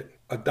like it,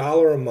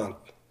 $1 a month.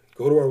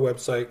 Go to our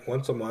website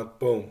once a month.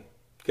 Boom.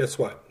 Guess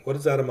what? What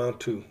does that amount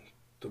to?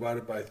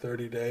 Divided by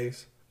 30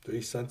 days,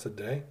 3 cents a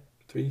day.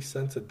 3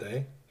 cents a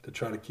day to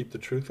try to keep the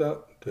truth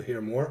out, to hear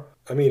more.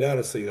 I mean,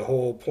 honestly, the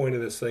whole point of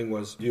this thing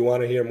was, do you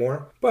want to hear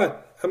more?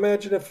 But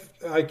imagine if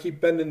I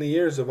keep bending the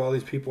ears of all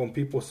these people and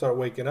people start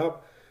waking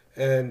up,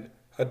 and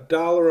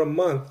 $1 a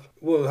month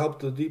will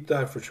help the Deep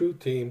Dive for Truth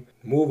team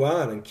move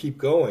on and keep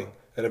going.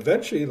 And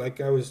eventually,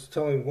 like I was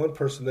telling one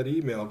person that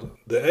emailed,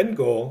 the end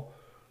goal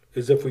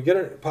is, if we get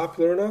it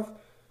popular enough,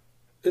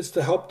 is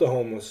to help the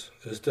homeless,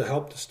 is to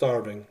help the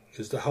starving,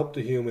 is to help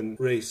the human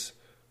race,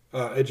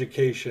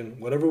 education,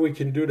 whatever we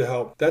can do to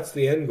help. That's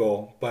the end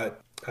goal,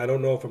 but I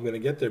don't know if I'm going to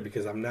get there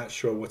because I'm not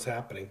sure what's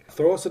happening.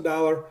 Throw us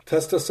 $1,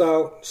 test us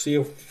out, see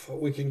if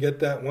we can get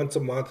that once a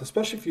month,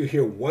 especially if you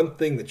hear one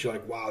thing that you're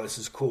like, wow, this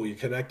is cool, you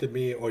connected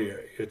me, or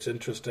it's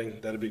interesting.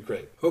 That'd be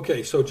great.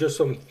 Okay, so just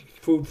some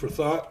food for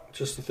thought,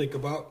 just to think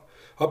about.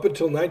 Up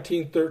until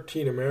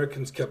 1913,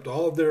 Americans kept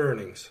all of their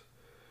earnings.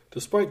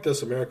 Despite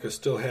this, America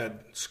still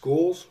had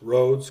schools,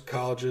 roads,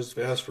 colleges,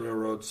 vast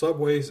railroads,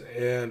 subways,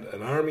 and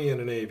an army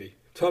and a navy.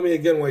 Tell me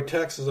again why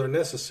taxes are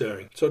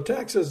necessary. So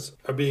taxes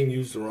are being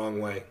used the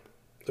wrong way.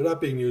 They're not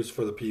being used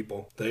for the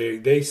people.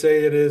 They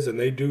say it is, and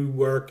they do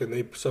work, and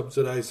they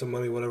subsidize some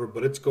money, whatever,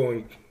 but it's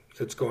going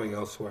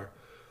elsewhere.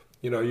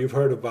 You know, you've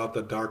heard about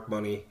the dark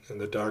money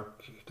and the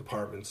dark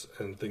departments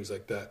and things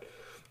like that.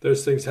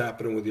 There's things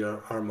happening with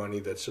our money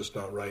that's just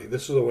not right.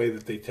 This is the way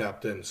that they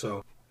tapped in.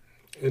 So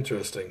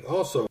interesting.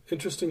 Also,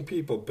 interesting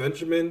people.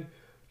 Benjamin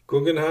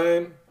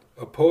Guggenheim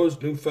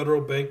opposed new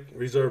Federal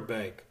Reserve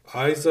Bank.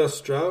 Isa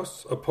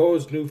Strauss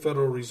opposed new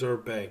Federal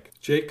Reserve Bank.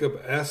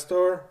 Jacob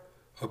Astor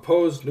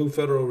opposed new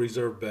Federal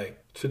Reserve Bank.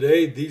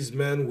 Today, these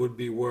men would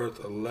be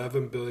worth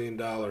 $11 billion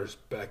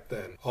back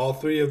then. All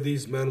three of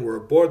these men were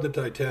aboard the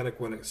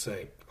Titanic when it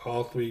sank.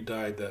 All three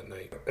died that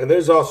night. And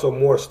there's also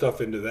more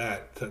stuff into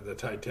that, the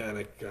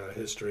Titanic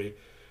history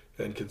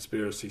and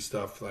conspiracy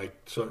stuff. Like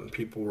certain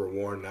people were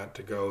warned not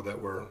to go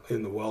that were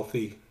in the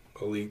wealthy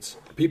elites.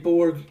 People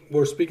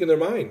were speaking their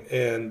mind,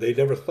 and they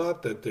never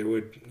thought that they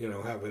would,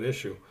 have an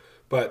issue.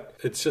 But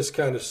it's just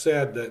kind of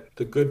sad that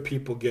the good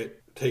people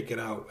get taken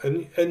out.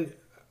 And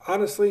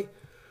honestly,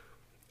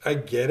 I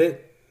get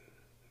it.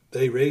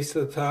 They raise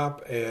to the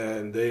top,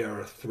 and they are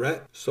a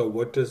threat. So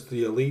what does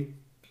the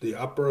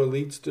upper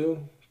elites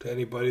do to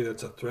anybody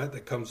that's a threat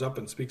that comes up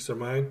and speaks their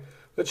mind?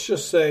 Let's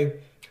just say,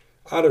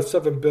 out of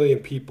 7 billion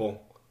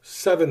people,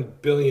 7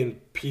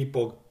 billion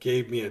people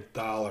gave me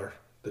 $1,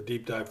 the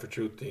Deep Dive for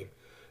Truth team.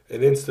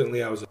 And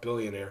instantly I was a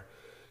billionaire.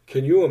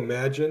 Can you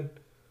imagine?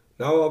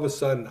 Now all of a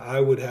sudden I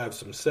would have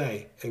some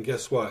say. And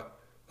guess what?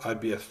 I'd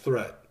be a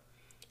threat.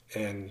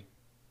 And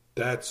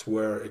that's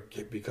where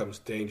it becomes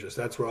dangerous.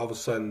 That's where all of a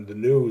sudden the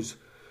news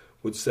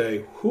would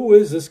say, who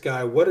is this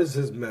guy? What is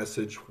his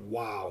message?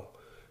 Wow.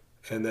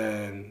 And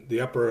then the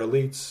upper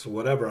elites,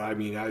 whatever. I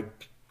mean, I'd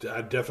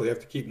definitely have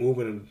to keep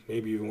moving and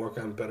maybe even work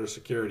on better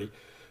security.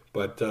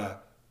 But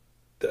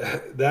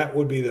that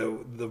would be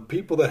the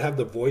people that have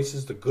the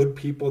voices, the good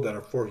people that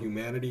are for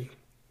humanity,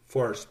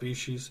 for our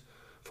species,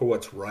 for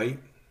what's right,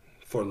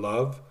 for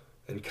love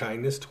and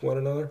kindness to one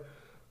another.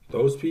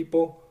 Those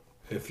people,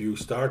 if you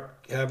start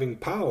having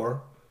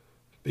power,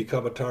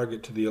 become a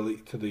target to the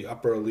elite, to the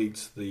upper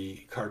elites,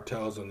 the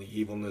cartels, and the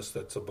evilness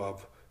that's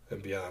above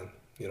and beyond.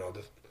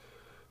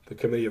 The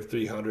Committee of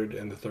 300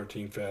 and the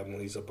 13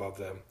 families above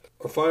them.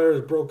 A fire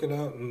is broken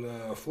out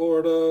in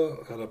Florida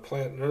at a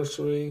plant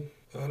nursery.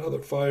 Another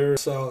fire in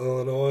South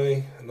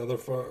Illinois. Another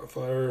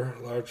fire,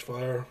 large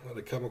fire at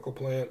a chemical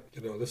plant.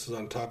 This is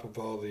on top of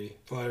all the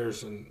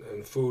fires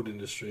in food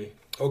industry.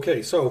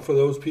 Okay, so for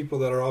those people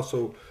that are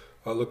also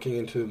looking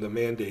into the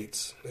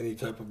mandates, any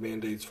type of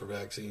mandates for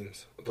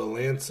vaccines. The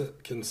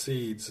Lancet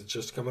concedes, it's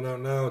just coming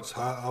out now, it's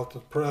hot out the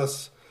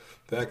press.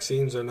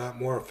 Vaccines are not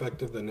more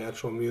effective than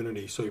natural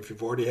immunity. So if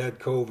you've already had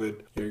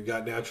COVID, you've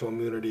got natural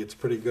immunity, it's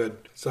pretty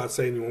good. It's not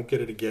saying you won't get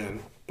it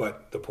again,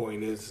 but the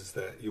point is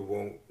that you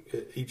won't,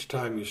 each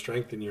time you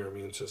strengthen your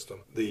immune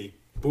system. The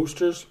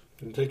boosters,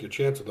 you can take your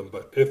chance with them,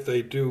 but if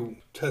they do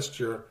test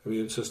your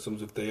immune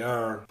systems, if they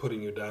are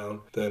putting you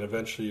down, then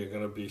eventually you're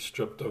going to be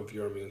stripped of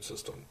your immune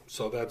system.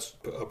 So that's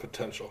a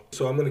potential.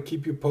 So I'm going to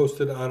keep you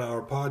posted on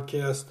our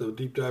podcast, the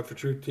Deep Dive for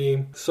Truth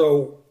team.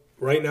 So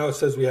right now it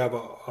says we have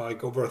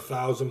over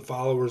 1,000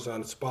 followers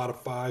on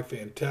Spotify.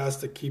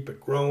 Fantastic. Keep it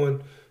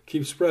growing.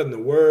 Keep spreading the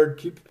word.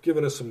 Keep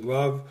giving us some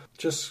love.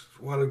 Just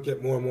want to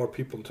get more and more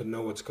people to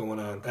know what's going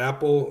on.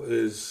 Apple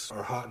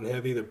are hot and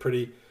heavy. They're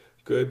pretty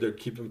good. They're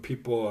keeping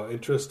people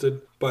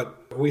interested.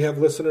 But we have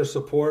listener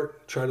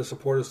support. Try to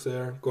support us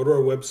there. Go to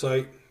our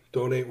website.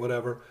 Donate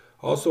whatever.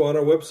 Also on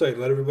our website,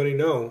 let everybody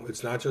know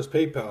it's not just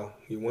PayPal.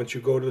 Once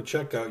you go to the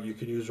checkout, you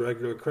can use a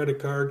regular credit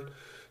card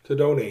to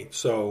donate.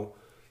 So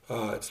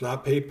it's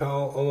not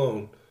PayPal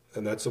alone,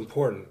 and that's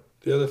important.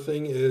 The other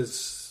thing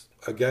is,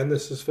 again,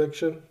 this is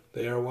fiction.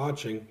 They are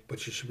watching,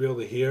 but you should be able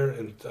to hear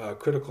and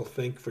critical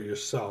think for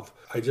yourself.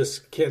 I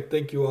just can't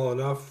thank you all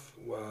enough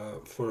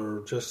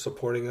for just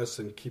supporting us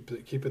and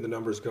keeping the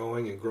numbers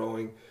going and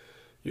growing.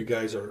 You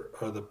guys are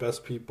the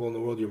best people in the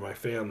world. You're my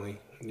family.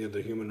 You're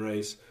the human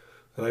race.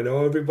 And I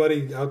know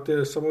everybody out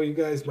there, some of you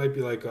guys might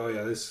be like, oh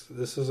yeah, this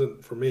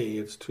isn't for me.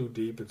 It's too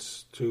deep.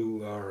 It's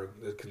too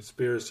a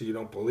conspiracy. You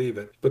don't believe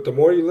it. But the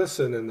more you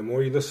listen and the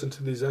more you listen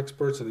to these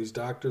experts and these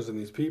doctors and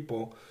these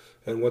people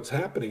and what's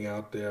happening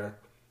out there,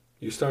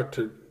 you start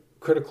to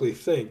critically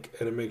think,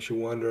 and it makes you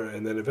wonder.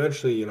 And then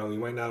eventually, you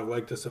might not have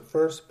liked this at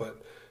first,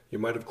 but you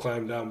might have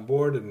climbed on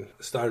board and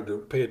started to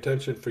pay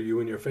attention for you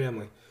and your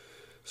family.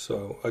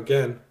 So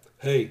again,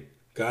 hey,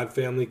 God,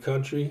 family,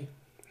 country.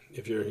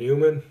 If you're a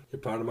human,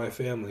 you're part of my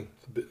family.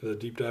 The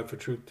Deep Dive for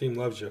Truth team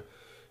loves you.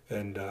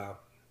 And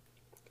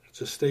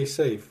just stay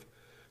safe.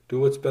 Do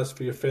what's best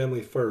for your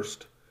family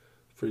first,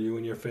 for you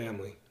and your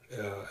family.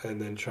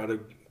 And then try to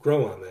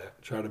grow on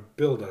that. Try to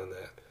build on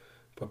that.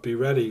 But be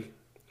ready.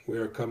 We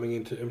are coming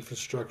into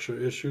infrastructure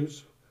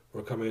issues.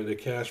 We're coming into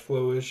cash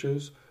flow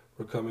issues.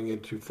 We're coming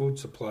into food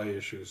supply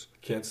issues.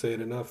 Can't say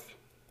it enough.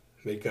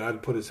 May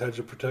God put his hedge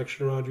of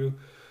protection around you.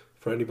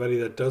 For anybody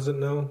that doesn't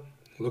know,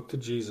 look to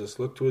Jesus.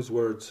 Look to his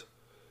words.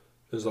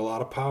 There's a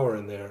lot of power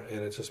in there,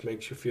 and it just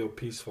makes you feel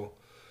peaceful.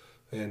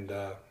 And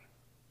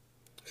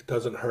it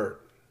doesn't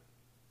hurt.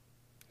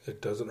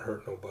 It doesn't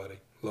hurt nobody.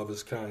 Love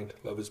is kind.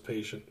 Love is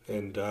patient.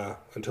 And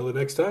until the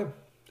next time,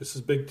 this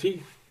is Big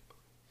T.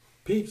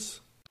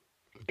 Peace.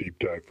 The Deep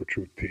Dive for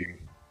Truth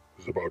team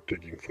is about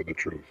digging for the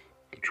truth.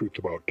 The truth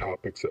about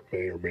topics that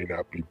may or may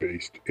not be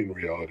based in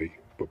reality,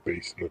 but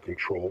based in the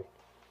control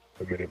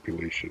and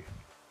manipulation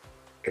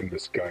and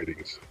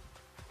misguidings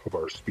of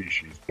our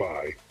species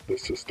by the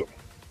system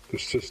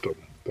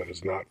that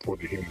is not for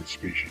the human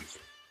species,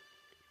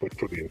 but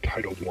for the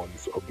entitled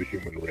ones of the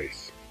human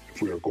race.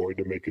 If we are going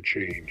to make a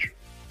change,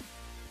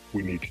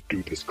 we need to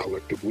do this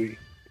collectively,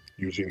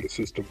 using the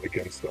system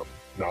against them.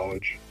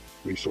 Knowledge,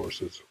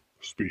 resources,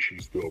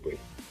 species building.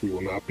 We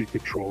will not be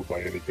controlled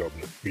by any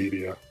government,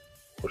 media,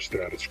 or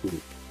status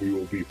group. We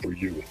will be for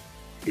you,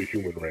 the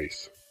human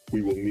race.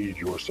 We will need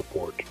your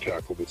support to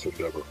tackle this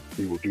endeavor.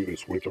 We will do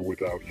this with or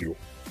without you.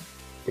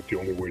 But the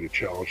only way to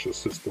challenge the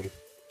system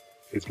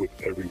is with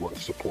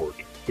everyone's support.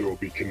 There will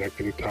be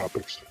connecting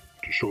topics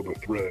to show the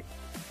thread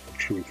of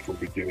truth from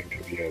beginning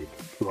to the end.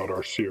 Throughout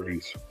our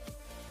series,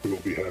 we will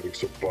be having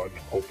some fun,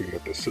 hoping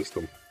that the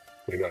system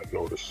may not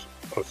notice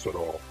us at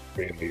all,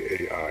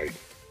 mainly AI.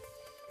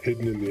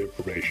 Hidden in the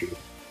information,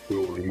 we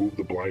will remove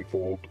the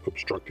blindfold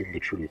obstructing the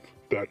truth.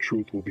 That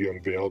truth will be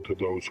unveiled to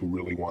those who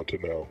really want to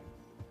know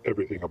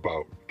everything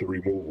about the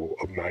removal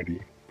of 90%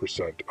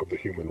 of the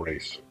human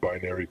race.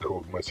 Binary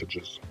code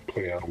messages,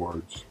 play on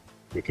words,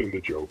 within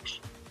the jokes,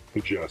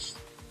 the jests,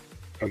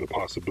 and the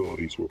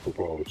possibilities were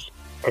proposed.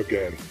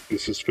 Again,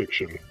 this is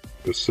fiction.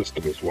 The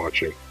system is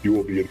watching. You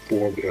will be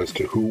informed as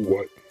to who,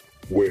 what,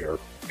 where,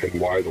 and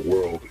why the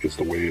world is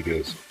the way it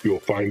is. You will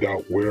find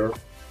out where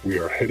we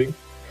are heading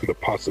and the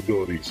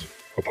possibilities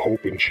of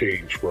hope and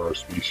change for our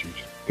species.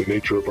 The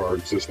nature of our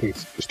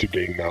existence is to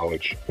gain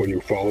knowledge. When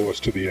you follow us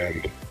to the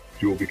end,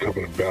 you will become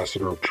an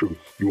ambassador of truth.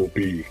 You will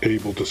be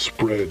able to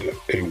spread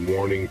a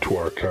warning to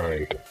our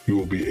kind. You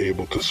will be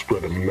able to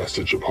spread a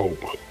message of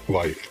hope,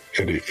 life,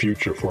 and a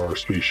future for our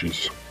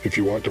species. If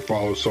you want to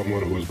follow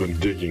someone who has been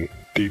digging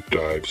deep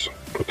dives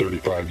for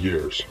 35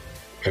 years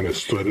and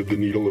has threaded the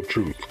needle of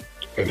truth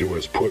and who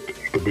has put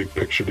the big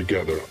picture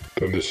together,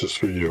 then this is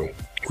for you.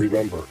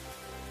 Remember,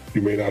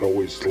 you may not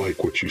always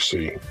like what you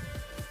see,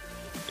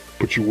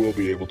 but you will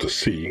be able to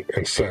see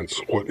and sense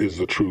what is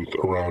the truth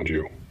around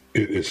you.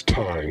 It is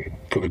time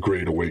for the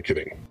Great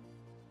Awakening.